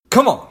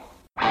Come on.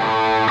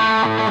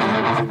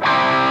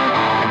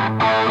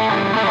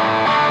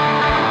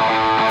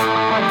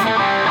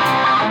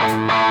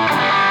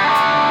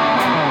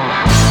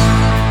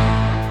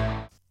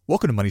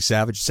 Welcome to Money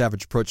Savage,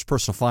 Savage Approach to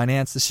Personal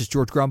Finance. This is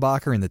George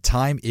Grumbacher, and the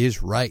time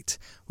is right.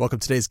 Welcome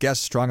to today's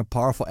guest, strong and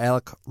powerful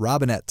Alec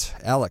Robinett.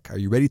 Alec, are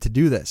you ready to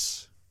do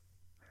this?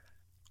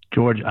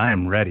 George, I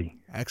am ready.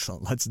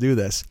 Excellent. Let's do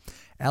this.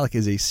 Alec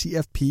is a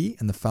CFP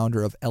and the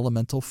founder of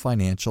Elemental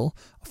Financial,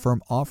 a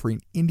firm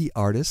offering indie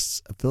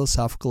artists a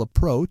philosophical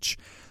approach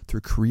through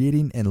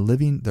creating and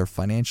living their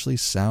financially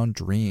sound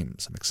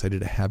dreams. I'm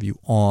excited to have you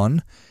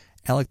on.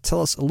 Alec,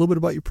 tell us a little bit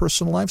about your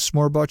personal life, some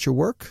more about your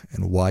work,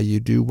 and why you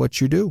do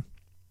what you do.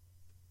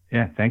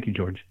 Yeah, thank you,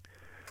 George.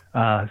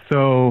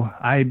 So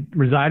I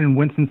reside in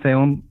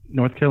Winston-Salem,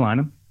 North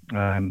Carolina,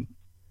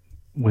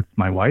 with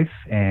my wife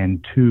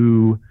and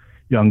two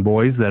young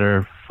boys that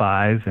are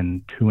 5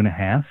 and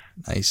 2.5.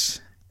 Nice.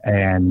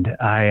 And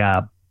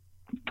I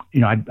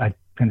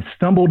kind of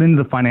stumbled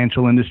into the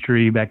financial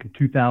industry back in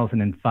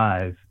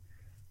 2005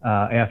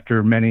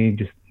 after many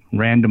just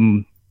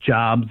random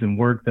jobs and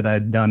work that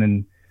I'd done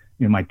in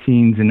my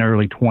teens and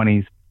early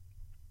 20s.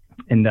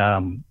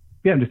 And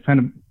just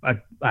kind of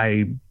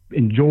I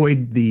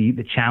enjoyed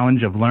the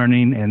challenge of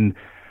learning and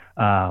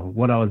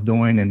what I was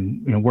doing,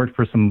 and worked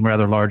for some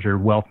rather larger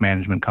wealth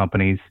management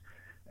companies.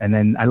 And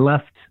then I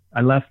left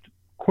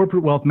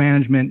corporate wealth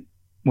management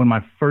when my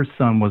first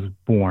son was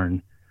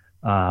born,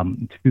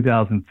 in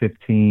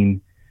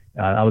 2015.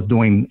 I was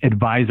doing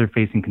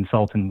advisor-facing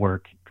consulting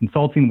work,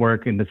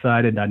 and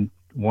decided I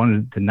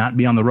wanted to not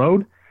be on the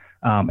road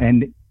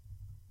and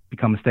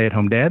become a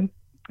stay-at-home dad.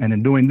 And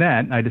in doing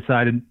that, I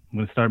decided I'm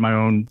going to start my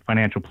own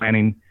financial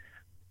planning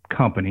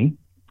company.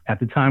 At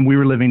the time, we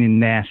were living in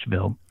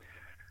Nashville.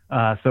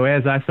 So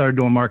as I started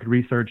doing market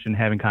research and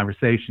having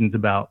conversations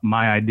about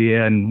my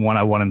idea and what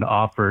I wanted to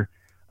offer,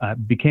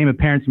 became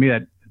apparent to me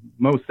that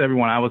most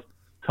everyone I was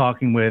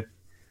talking with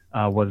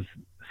was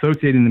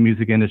associated in the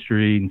music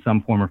industry in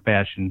some form or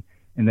fashion,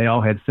 and they all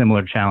had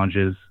similar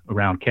challenges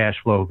around cash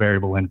flow,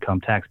 variable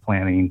income, tax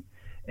planning,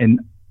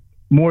 and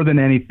more than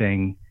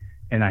anything,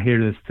 and I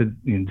hear this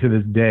to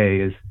this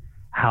day, is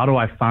how do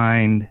I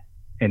find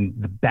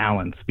the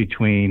balance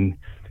between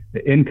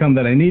the income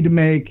that I need to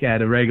make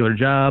at a regular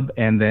job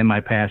and then my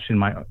passion,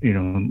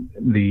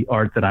 the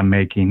art that I'm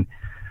making.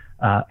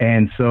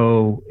 And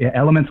so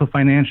Elemental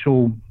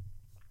Financial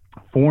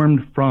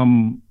formed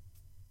from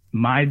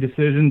my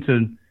decision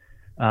to,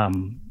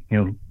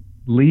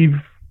 leave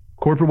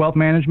corporate wealth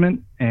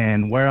management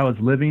and where I was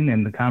living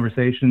and the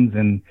conversations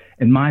and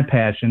my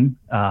passion,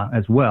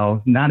 as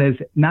well. Not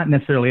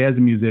necessarily as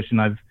a musician.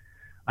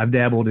 I've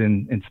dabbled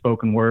in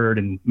spoken word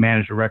and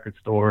managed a record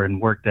store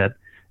and worked at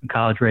a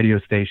college radio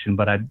station,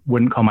 but I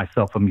wouldn't call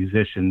myself a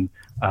musician.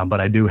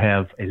 But I do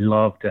have a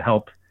love to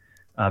help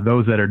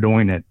those that are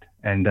doing it.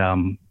 And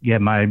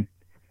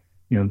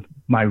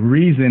my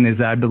reason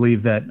is I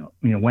believe that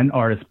when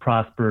artists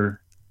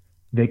prosper,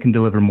 they can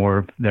deliver more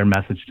of their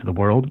message to the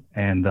world,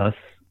 and thus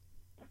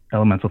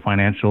Elemental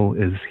Financial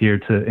is here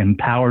to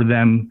empower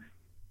them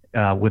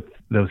with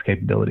those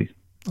capabilities.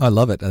 I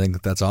love it. I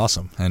think that's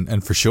awesome,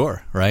 and for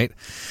sure, right?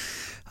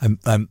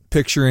 I'm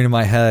picturing in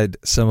my head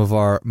some of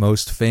our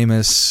most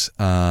famous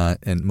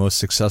and most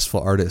successful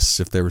artists,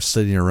 if they were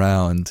sitting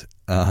around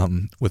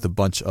with a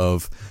bunch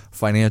of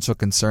financial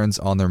concerns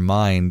on their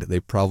mind, they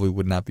probably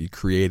would not be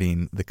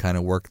creating the kind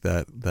of work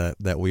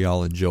that we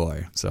all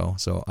enjoy.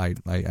 So I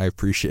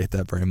appreciate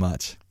that very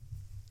much.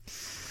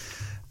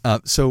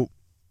 So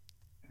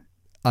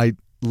I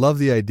love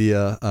the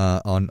idea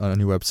on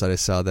your website. I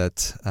saw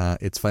that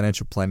it's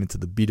financial planning to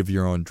the beat of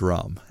your own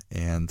drum,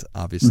 and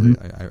obviously,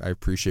 I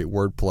appreciate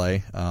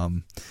wordplay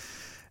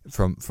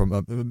from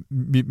a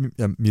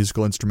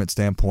musical instrument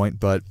standpoint.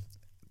 But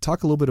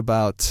talk a little bit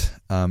about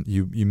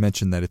you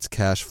mentioned that it's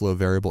cash flow,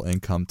 variable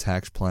income,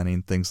 tax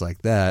planning, things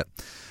like that.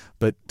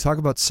 But talk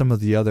about some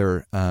of the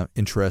other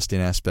interesting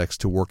aspects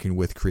to working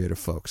with creative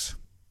folks.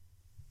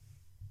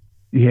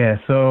 Yeah.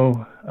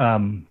 So.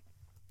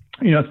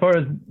 As far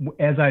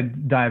as I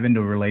dive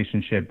into a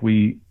relationship,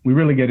 we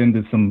really get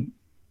into some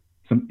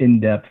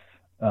in-depth,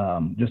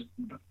 just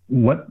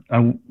what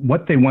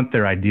they want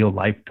their ideal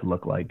life to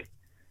look like,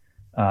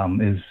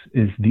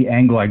 is the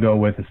angle I go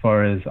with as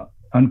far as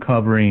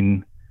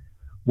uncovering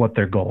what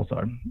their goals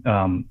are.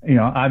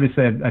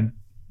 Obviously I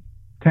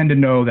tend to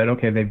know that,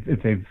 okay,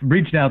 if they've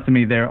reached out to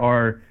me, there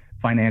are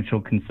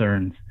financial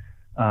concerns,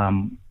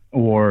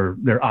 or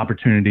there are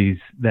opportunities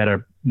that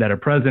are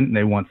present and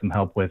they want some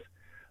help with.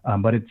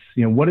 But it's,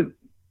 what is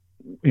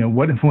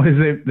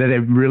it that they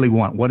really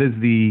want? What is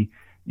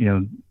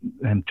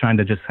I'm trying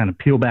to just kind of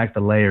peel back the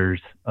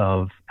layers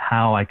of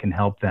how I can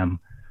help them.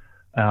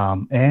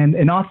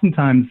 And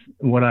oftentimes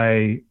what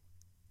I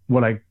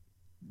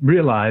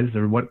realize,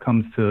 or what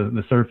comes to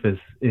the surface,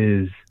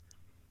 is,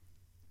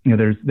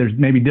 there's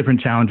maybe different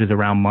challenges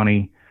around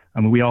money.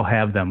 I mean, we all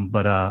have them,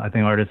 but I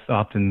think artists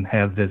often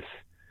have this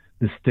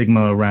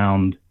stigma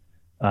around,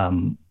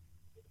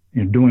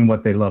 doing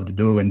what they love to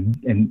do,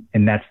 and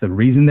that's the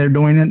reason they're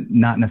doing it,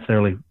 not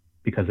necessarily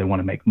because they want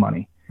to make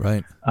money.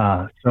 Right.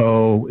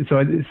 So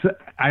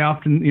I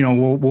often,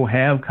 we'll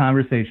have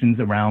conversations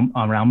around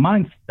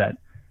mindset.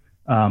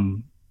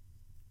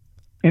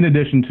 In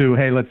addition to,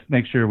 hey, let's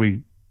make sure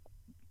we,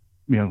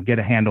 get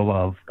a handle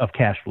of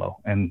cash flow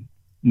and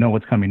know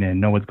what's coming in,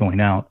 know what's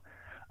going out.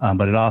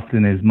 But it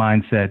often is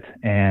mindset.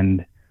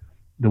 And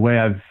the way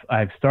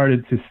I've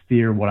started to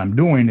steer what I'm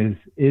doing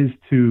is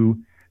to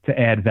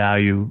add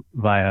value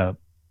via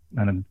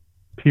kind of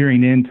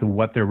peering into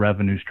what their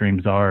revenue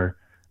streams are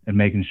and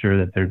making sure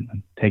that they're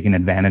taking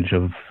advantage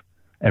of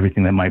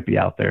everything that might be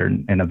out there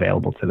and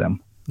available to them.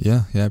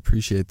 Yeah, I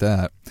appreciate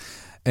that.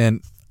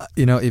 And,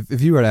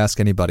 if you were to ask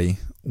anybody,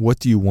 what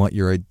do you want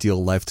your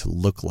ideal life to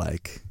look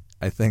like?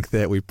 I think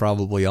that we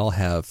probably all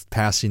have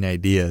passing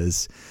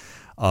ideas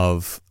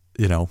of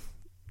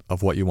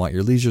what you want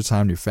your leisure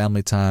time, your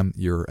family time,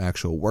 your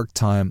actual work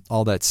time,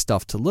 all that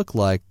stuff to look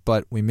like,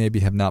 but we maybe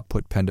have not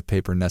put pen to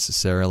paper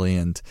necessarily.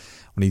 And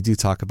when you do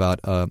talk about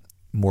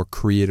more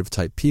creative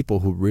type people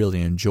who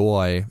really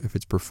enjoy, if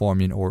it's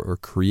performing or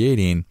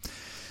creating,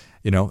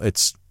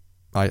 it's,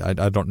 I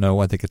don't know,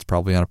 I think it's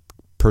probably on a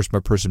person by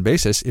person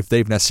basis. If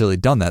they've necessarily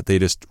done that, they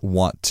just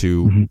want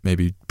to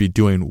maybe be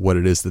doing what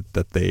it is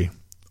that they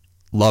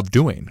love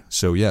doing.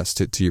 So yes,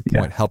 to your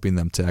point, helping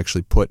them to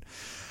actually put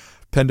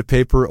pen to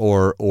paper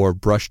or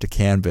brush to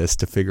canvas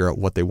to figure out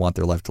what they want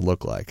their life to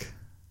look like.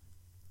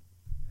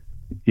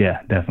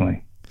 Yeah,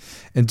 definitely.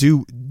 And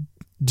do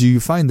you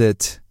find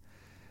that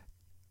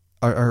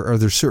are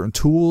there certain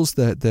tools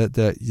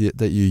that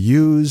you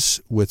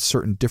use with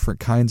certain different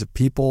kinds of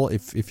people?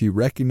 If you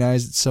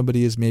recognize that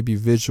somebody is maybe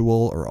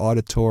visual or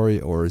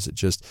auditory, or is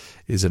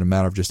it a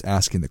matter of just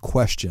asking the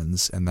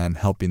questions and then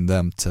helping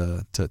them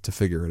to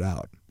figure it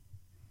out?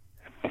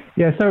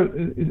 Yeah, so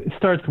it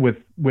starts with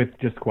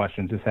just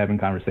questions, just having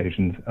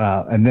conversations.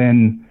 And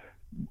then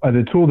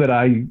the tool that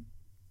I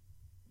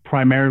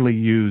primarily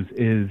use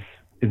is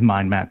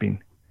mind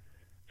mapping.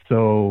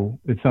 So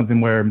it's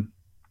something where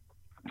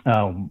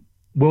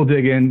we'll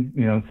dig in,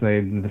 say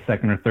in the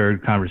second or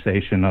third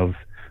conversation of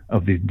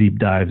these deep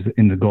dives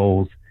into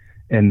goals.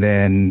 And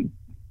then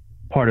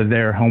part of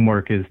their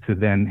homework is to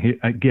then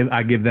I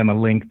give them a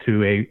link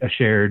to a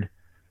shared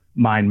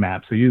mind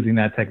map. So using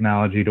that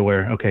technology to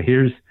where,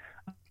 okay,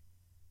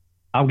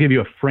 I'll give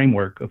you a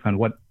framework of kind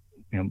of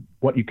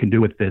what you can do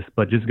with this,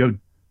 but just go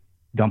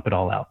dump it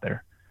all out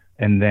there.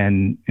 And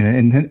then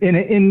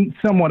in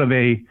somewhat of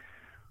a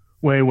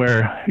way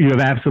where you have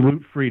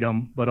absolute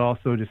freedom, but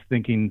also just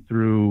thinking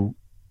through,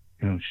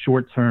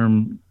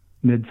 short-term,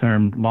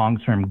 mid-term,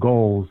 long-term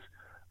goals.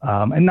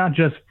 And not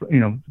just,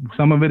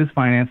 some of it is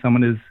finance, some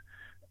of it is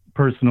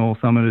personal,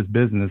 some of it is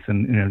business,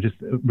 and, just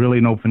really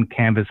an open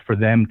canvas for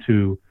them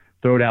to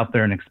throw it out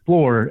there and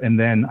explore. And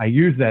then I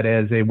use that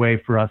as a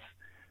way for us,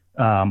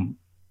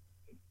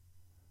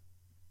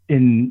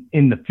 in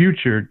the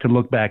future to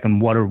look back on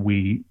what are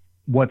we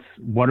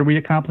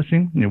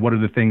accomplishing? What are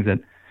the things that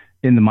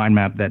in the mind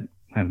map that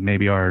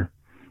maybe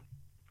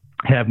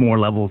have more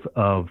levels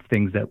of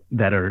things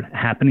that are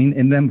happening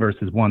in them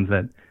versus ones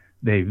that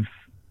they've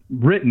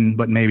written,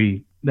 but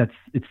maybe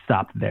it's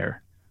stopped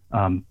there,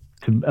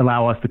 to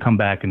allow us to come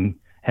back and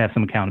have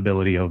some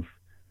accountability of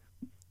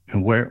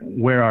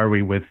where are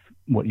we with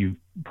what you've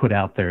put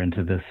out there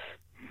into this,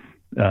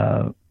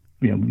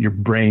 your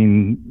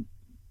brain,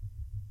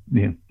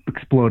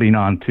 exploding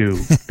onto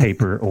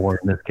paper, or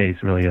in this case,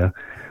 really a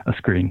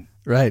screen.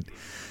 Right.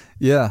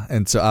 Yeah.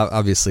 And so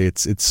obviously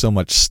it's so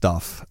much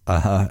stuff.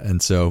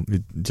 And so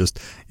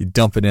you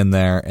dump it in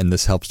there, and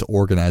this helps to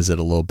organize it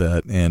a little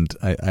bit. And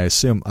I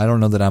assume, I don't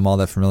know that I'm all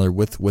that familiar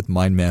with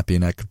mind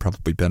mapping. I could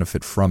probably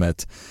benefit from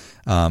it.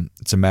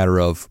 It's a matter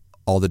of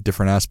all the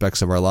different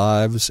aspects of our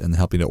lives and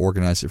helping to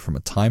organize it from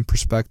a time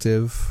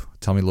perspective.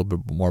 Tell me a little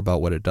bit more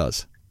about what it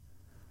does.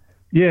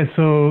 Yeah,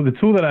 so the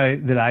tool that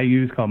I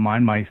use called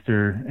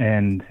MindMeister,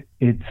 and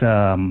it's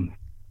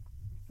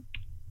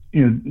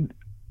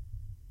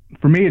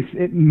for me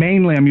it's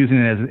mainly I'm using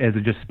it as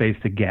a just space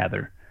to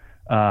gather.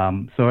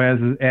 So as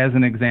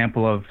an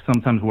example of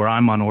sometimes where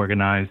I'm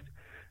unorganized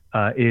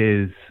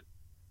is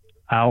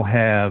I'll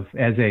have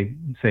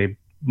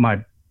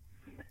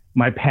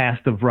my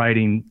past of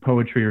writing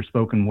poetry or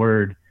spoken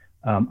word.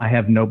 I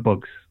have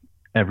notebooks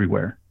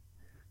everywhere,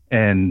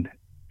 and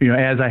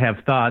as I have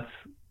thoughts,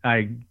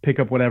 I pick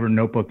up whatever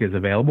notebook is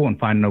available and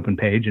find an open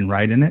page and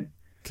write in it.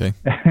 Okay.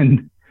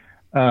 And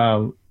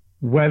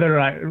whether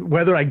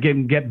I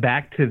get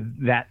back to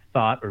that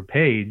thought or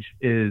page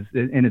is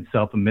in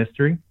itself a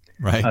mystery.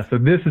 Right. So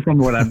this is from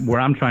where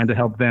I'm trying to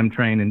help them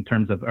train in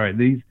terms of, all right,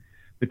 the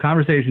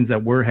conversations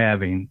that we're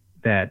having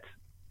that,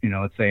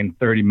 let's say in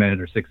 30-minute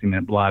or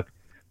 60-minute block,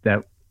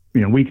 that,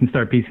 we can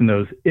start piecing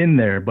those in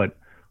there, but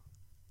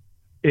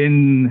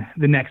in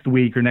the next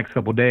week or next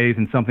couple of days,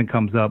 and something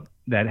comes up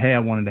that, hey, I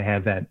wanted to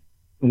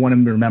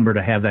remember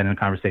to have that in a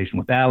conversation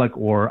with Alec,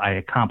 or I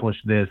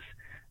accomplished this,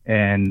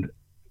 and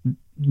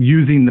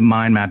using the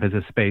mind map as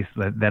a space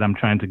that I'm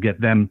trying to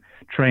get them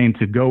trained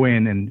to go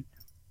in and,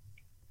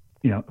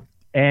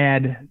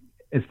 add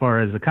as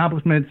far as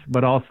accomplishments,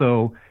 but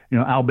also,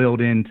 I'll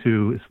build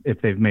into,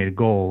 if they've made a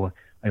goal,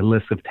 a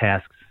list of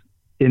tasks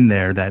in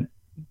there that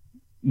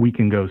we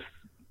can go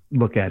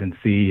look at and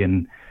see.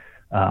 And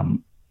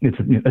it's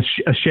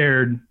a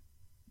shared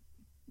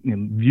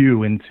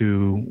view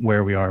into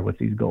where we are with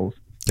these goals.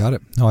 Got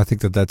it. No, I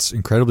think that's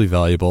incredibly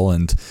valuable,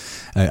 and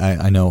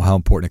I know how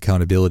important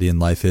accountability in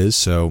life is.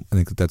 So I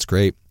think that's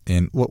great.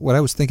 And what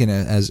I was thinking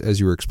as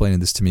you were explaining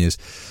this to me is,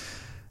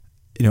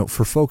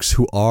 for folks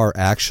who are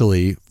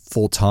actually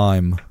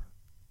full-time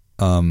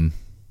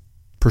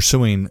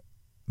pursuing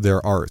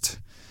their art,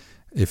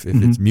 if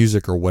it's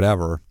music or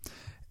whatever,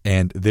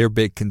 and their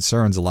big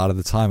concerns a lot of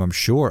the time, I'm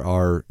sure,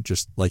 are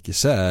just like you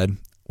said,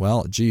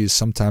 well, geez,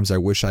 sometimes I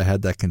wish I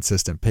had that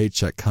consistent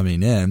paycheck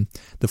coming in.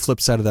 The flip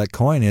side of that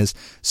coin is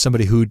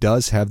somebody who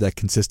does have that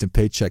consistent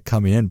paycheck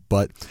coming in,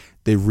 but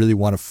they really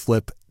want to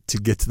flip to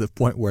get to the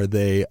point where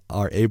they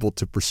are able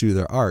to pursue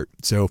their art.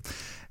 So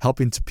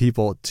helping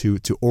people to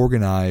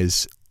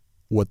organize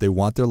what they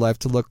want their life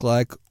to look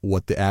like,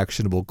 what the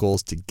actionable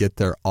goals to get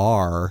there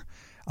are,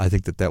 I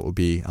think that would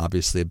be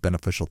obviously a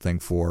beneficial thing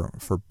for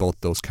both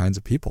those kinds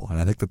of people. And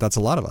I think that's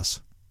a lot of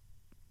us.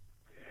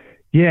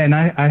 Yeah, and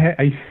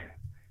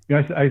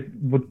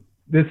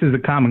this is a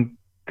common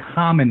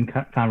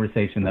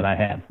conversation that I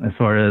have, as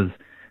far as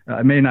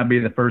it may not be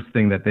the first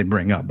thing that they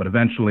bring up, but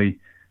eventually,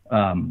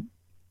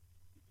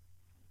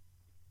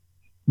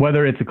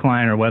 whether it's a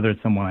client or whether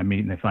it's someone I meet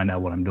and they find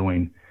out what I'm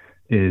doing,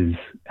 is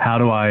how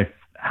do I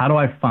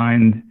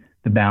find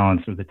the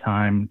balance or the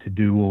time to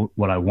do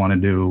what I want to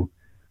do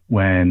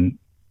when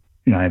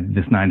I have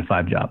this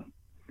 9-to-5 job.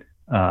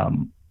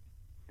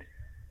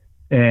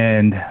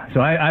 And so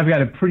I've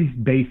got a pretty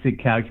basic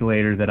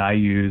calculator that I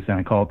use, and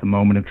I call it the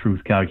Moment of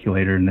Truth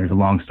calculator. And there's a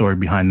long story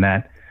behind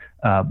that.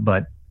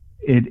 But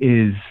it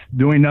is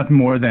doing nothing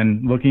more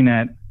than looking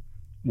at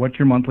what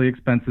your monthly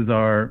expenses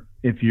are.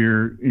 If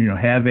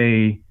have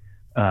a,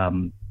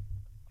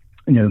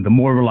 the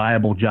more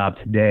reliable job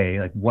today,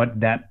 like what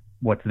that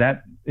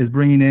is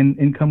bringing in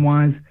income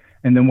wise,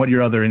 and then what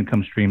your other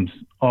income streams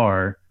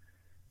are,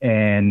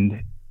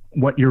 and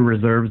what your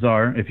reserves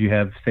are, if you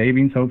have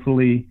savings,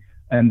 hopefully.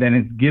 And then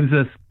it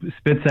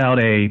spits out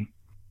in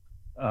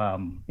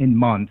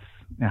months,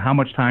 how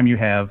much time you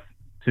have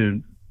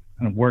to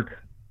kind of work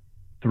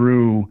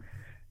through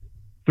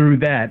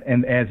that,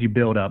 and as you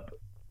build up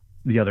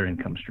the other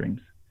income streams.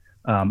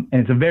 And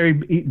it's a very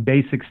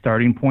basic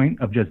starting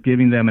point of just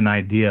giving them an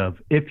idea of,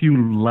 if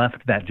you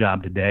left that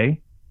job today,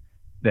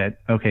 that,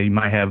 okay, you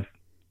might have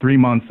 3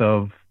 months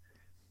of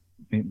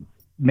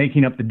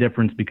making up the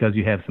difference because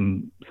you have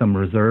some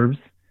reserves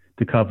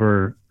to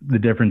cover the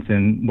difference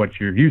in what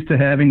you're used to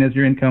having as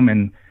your income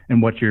and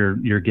what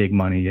your gig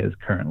money is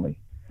currently.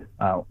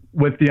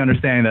 With the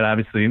understanding that,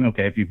 obviously,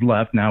 okay, if you've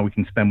left, now we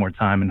can spend more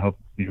time and hope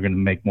you're going to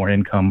make more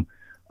income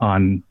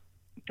on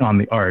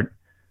the art.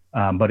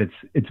 But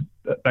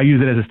I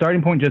use it as a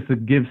starting point just to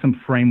give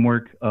some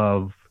framework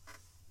of,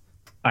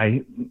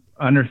 I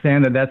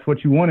understand that that's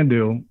what you want to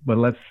do, but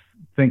let's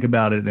think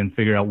about it and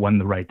figure out when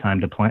the right time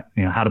to plan,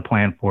 how to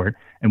plan for it,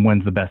 and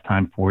when's the best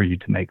time for you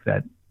to make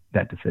that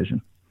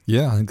decision.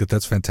 Yeah, I think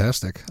that's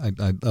fantastic.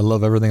 I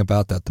love everything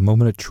about that. The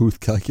Moment of Truth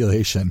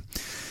calculation.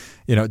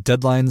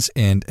 Deadlines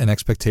and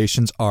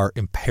expectations are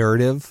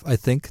imperative, I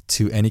think,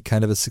 to any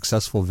kind of a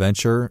successful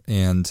venture.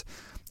 And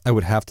I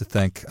would have to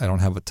think, I don't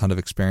have a ton of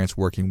experience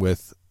working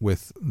with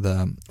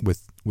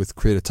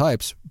creative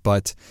types,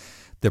 but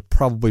they're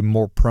probably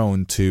more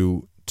prone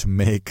to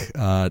make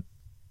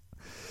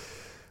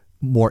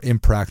more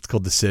impractical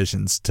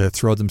decisions, to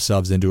throw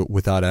themselves into it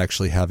without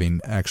actually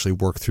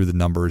worked through the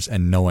numbers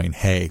and knowing,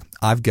 hey,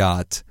 I've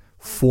got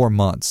 4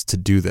 months to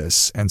do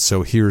this, and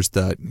so here's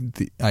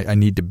I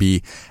need to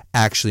be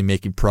actually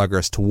making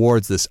progress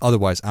towards this.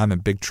 Otherwise, I'm in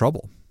big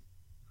trouble.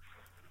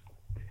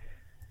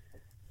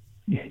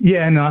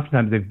 Yeah, and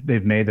oftentimes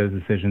they've made those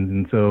decisions,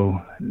 and so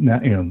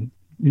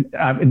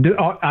it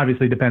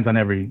obviously depends on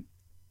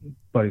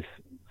everybody's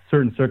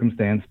certain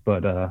circumstance,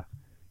 but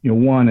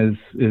one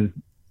is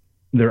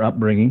their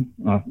upbringing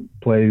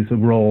plays a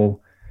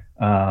role.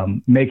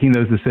 Making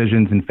those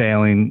decisions and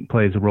failing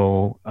plays a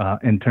role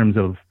in terms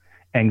of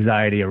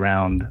anxiety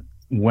around,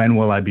 when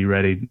will I be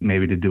ready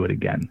maybe to do it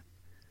again?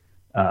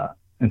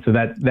 And so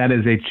that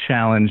is a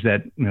challenge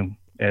that,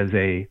 as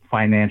a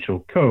financial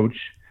coach,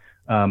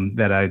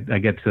 that I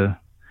get to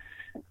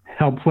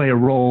help play a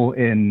role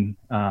in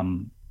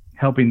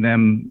helping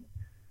them,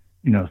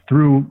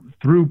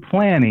 through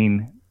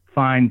planning,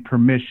 find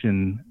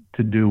permission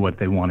to do what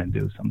they want to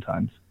do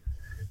sometimes.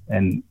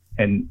 And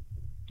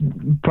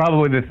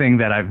probably the thing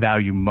that I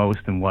value most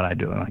in what I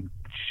do and I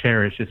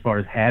cherish, as far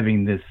as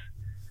having this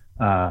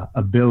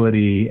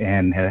ability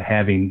and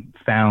having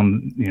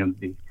found,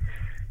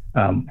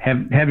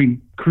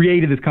 having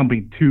created this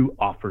company to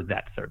offer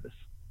that service.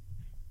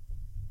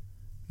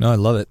 No, I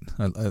love it.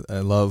 I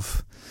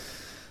love,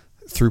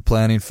 through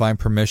planning, find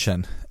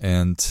permission.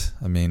 And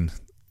I mean,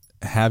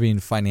 having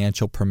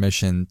financial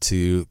permission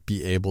to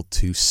be able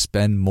to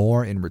spend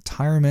more in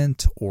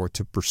retirement or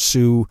to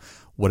pursue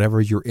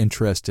whatever you're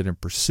interested in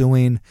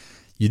pursuing.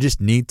 you just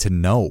need to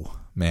know,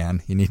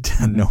 man. You need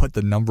to know what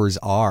the numbers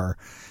are.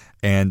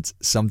 And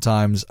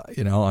sometimes,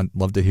 I'd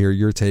love to hear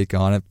your take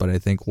on it, but I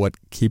think what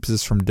keeps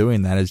us from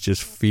doing that is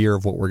just fear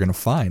of what we're going to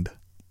find.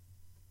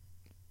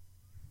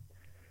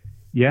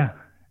 Yeah.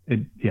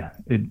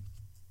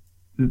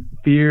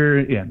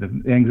 Fear,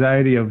 the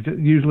anxiety of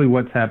usually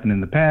what's happened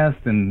in the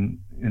past and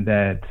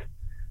that,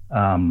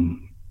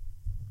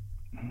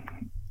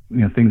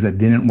 things that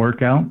didn't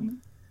work out.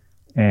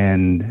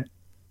 And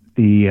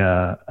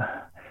it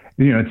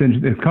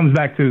comes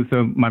back to,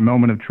 my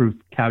moment of truth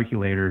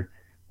calculator.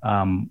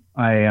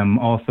 I am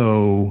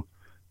also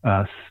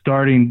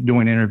starting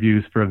doing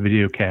interviews for a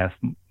video cast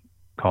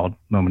called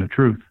Moment of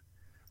Truth,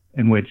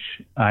 in which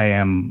I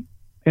am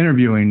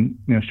interviewing,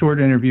 short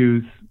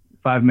interviews,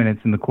 5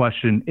 minutes, and the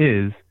question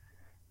is,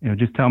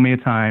 just tell me a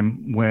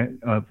time when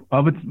of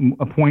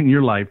a point in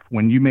your life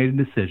when you made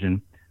a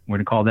decision. We're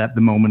going to call that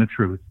the moment of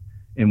truth,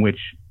 in which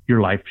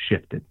your life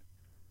shifted.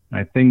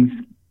 Right?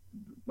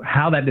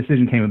 How that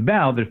decision came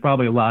about. There's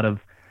probably a lot of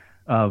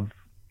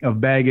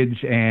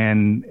baggage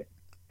and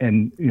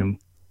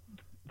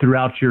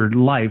throughout your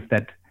life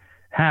that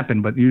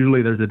happened, but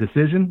usually there's a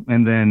decision,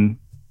 and then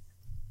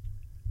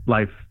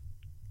life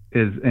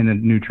is in a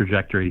new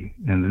trajectory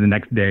in the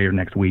next day or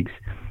next weeks.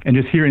 And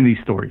just hearing these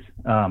stories,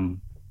 I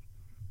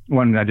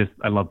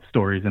love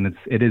stories, and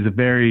it is a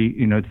very,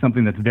 it's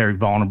something that's very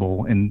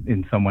vulnerable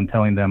in someone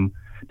telling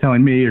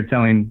me or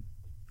telling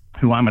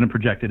who I'm going to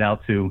project it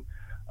out to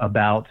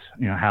about,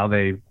 how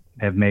they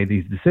have made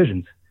these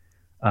decisions.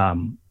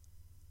 And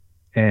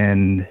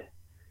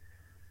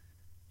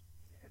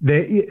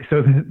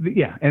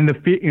the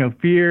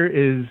fear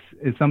is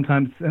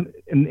sometimes,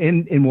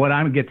 and what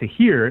I get to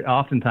hear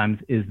oftentimes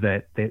is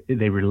that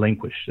they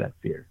relinquish that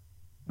fear,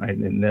 right?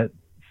 And that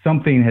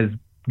something has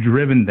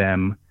driven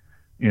them,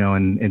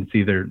 and it's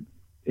either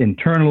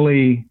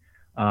internally,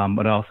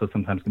 but also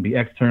sometimes can be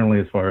externally,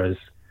 as far as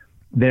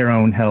their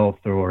own health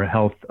or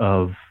health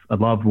of a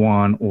loved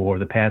one or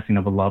the passing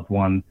of a loved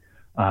one,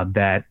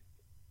 that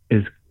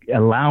is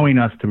allowing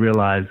us to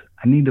realize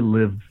I need to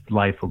live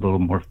life a little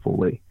more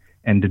fully.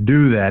 And to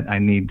do that, I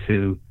need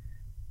to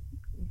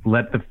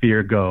let the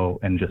fear go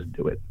and just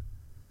do it.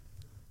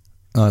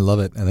 I love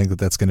it. I think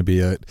that's going to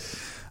be a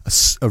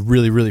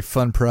really, really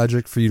fun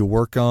project for you to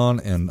work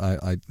on. And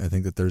I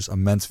think that there's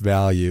immense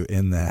value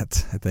in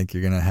that. I think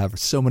you're going to have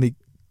so many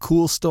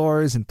cool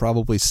stories, and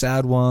probably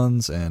sad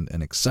ones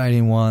and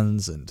exciting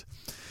ones. And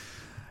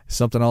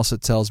something else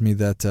that tells me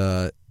that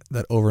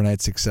that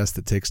overnight success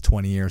that takes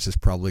 20 years is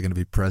probably going to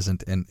be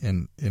present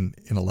in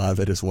a lot of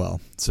it as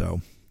well. So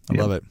I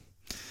love it.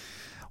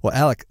 Well,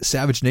 Alec,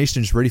 Savage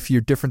Nation is ready for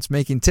your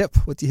difference-making tip.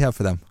 What do you have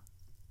for them?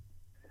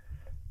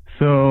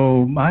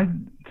 So my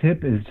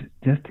tip is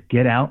just to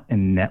get out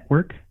and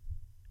network.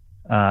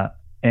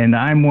 And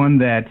I'm one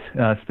that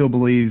still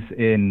believes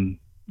in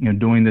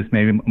doing this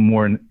maybe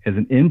more as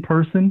an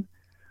in-person.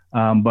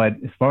 But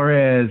as far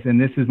as, and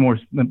this is more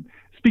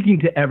speaking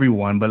to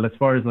everyone, but as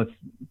far as, let's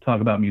talk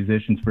about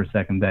musicians for a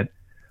second, that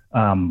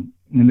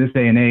in this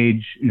day and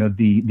age,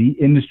 the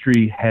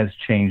industry has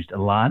changed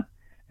a lot,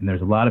 and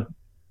there's a lot of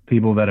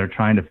people that are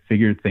trying to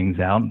figure things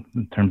out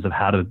in terms of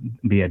how to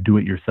be a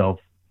do-it-yourself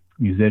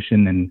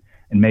musician and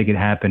make it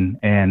happen.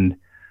 And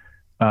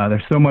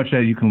there's so much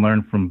that you can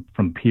learn from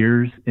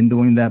peers in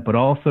doing that, but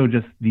also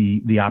just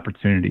the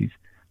opportunities,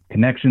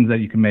 connections that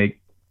you can make,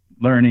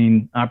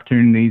 learning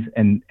opportunities,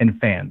 and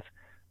fans.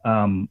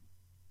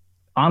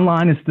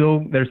 Online is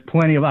still, there's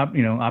plenty of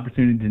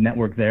opportunity to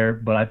network there,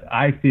 but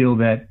I feel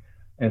that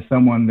as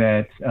someone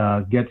that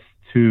gets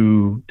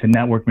to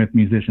network with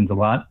musicians a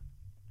lot,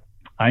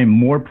 I am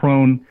more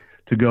prone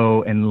to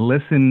go and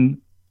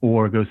listen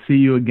or go see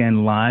you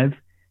again live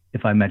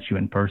if I met you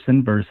in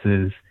person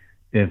versus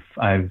if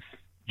I've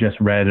just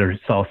read or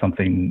saw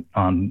something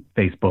on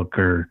Facebook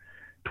or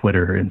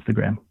Twitter or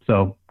Instagram.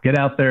 So get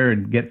out there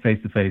and get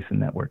face-to-face and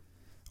network.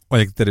 I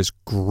think that is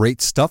great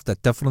stuff.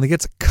 That definitely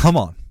gets come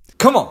on.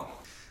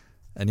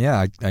 And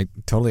yeah, I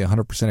totally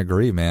 100%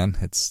 agree, man.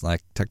 It's like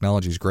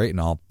technology is great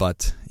and all,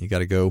 but you got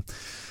to go,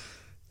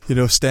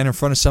 stand in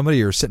front of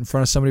somebody or sit in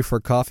front of somebody for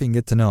a coffee and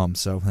get to know them.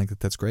 So I think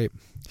that's great.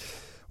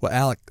 Well,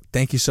 Alec,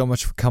 thank you so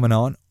much for coming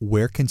on.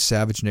 Where can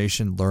Savage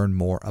Nation learn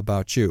more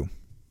about you?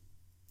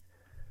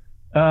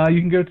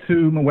 You can go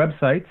to my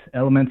website,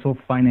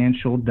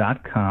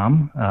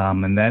 elementalfinancial.com,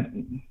 and that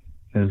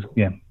is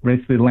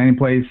basically the landing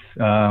place.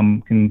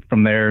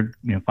 From there,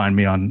 find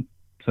me on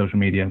social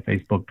media,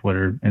 Facebook,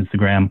 Twitter,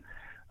 Instagram.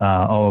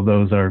 All of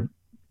those are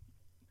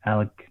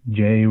Alec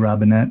J.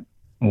 Robinette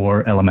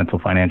or Elemental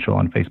Financial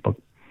on Facebook.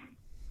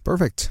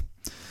 Perfect.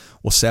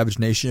 Well, Savage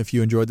Nation, if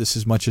you enjoyed this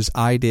as much as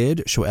I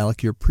did, show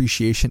Alec your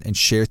appreciation and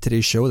share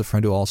today's show with a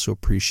friend who also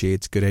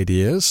appreciates good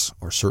ideas,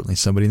 or certainly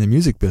somebody in the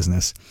music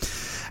business.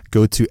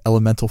 Go to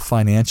Elemental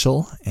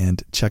Financial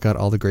and check out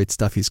all the great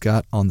stuff he's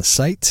got on the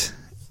site.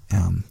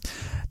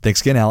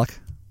 Thanks again, Alec.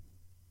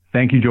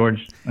 Thank you,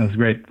 George. That was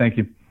great. Thank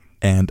you.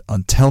 And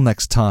until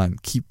next time,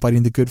 keep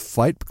fighting the good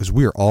fight because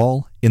we are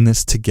all in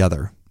this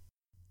together.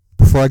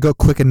 Before I go,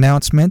 quick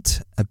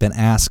announcement. I've been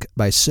asked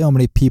by so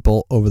many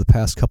people over the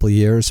past couple of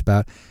years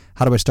about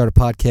how do I start a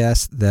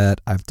podcast, that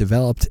I've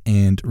developed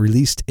and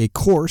released a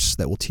course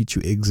that will teach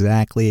you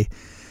exactly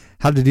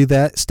how to do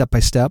that step by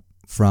step,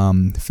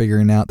 from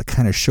figuring out the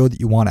kind of show that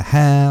you want to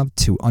have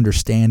to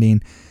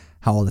understanding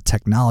how all the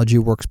technology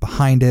works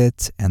behind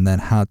it, and then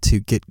how to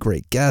get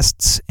great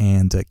guests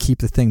and keep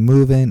the thing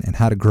moving and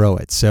how to grow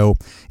it. So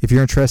if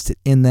you're interested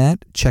in that,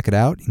 check it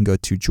out. You can go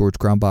to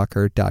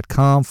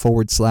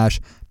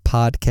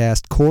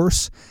georgegrumbacher.com/podcast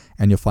course,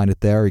 and you'll find it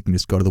there. You can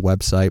just go to the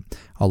website.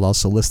 I'll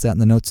also list that in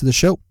the notes of the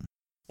show.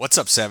 What's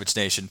up, Savage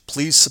Nation?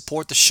 Please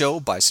support the show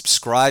by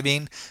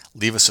subscribing,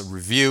 leave us a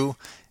review,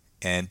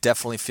 and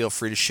definitely feel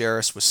free to share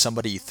us with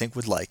somebody you think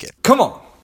would like it. Come on.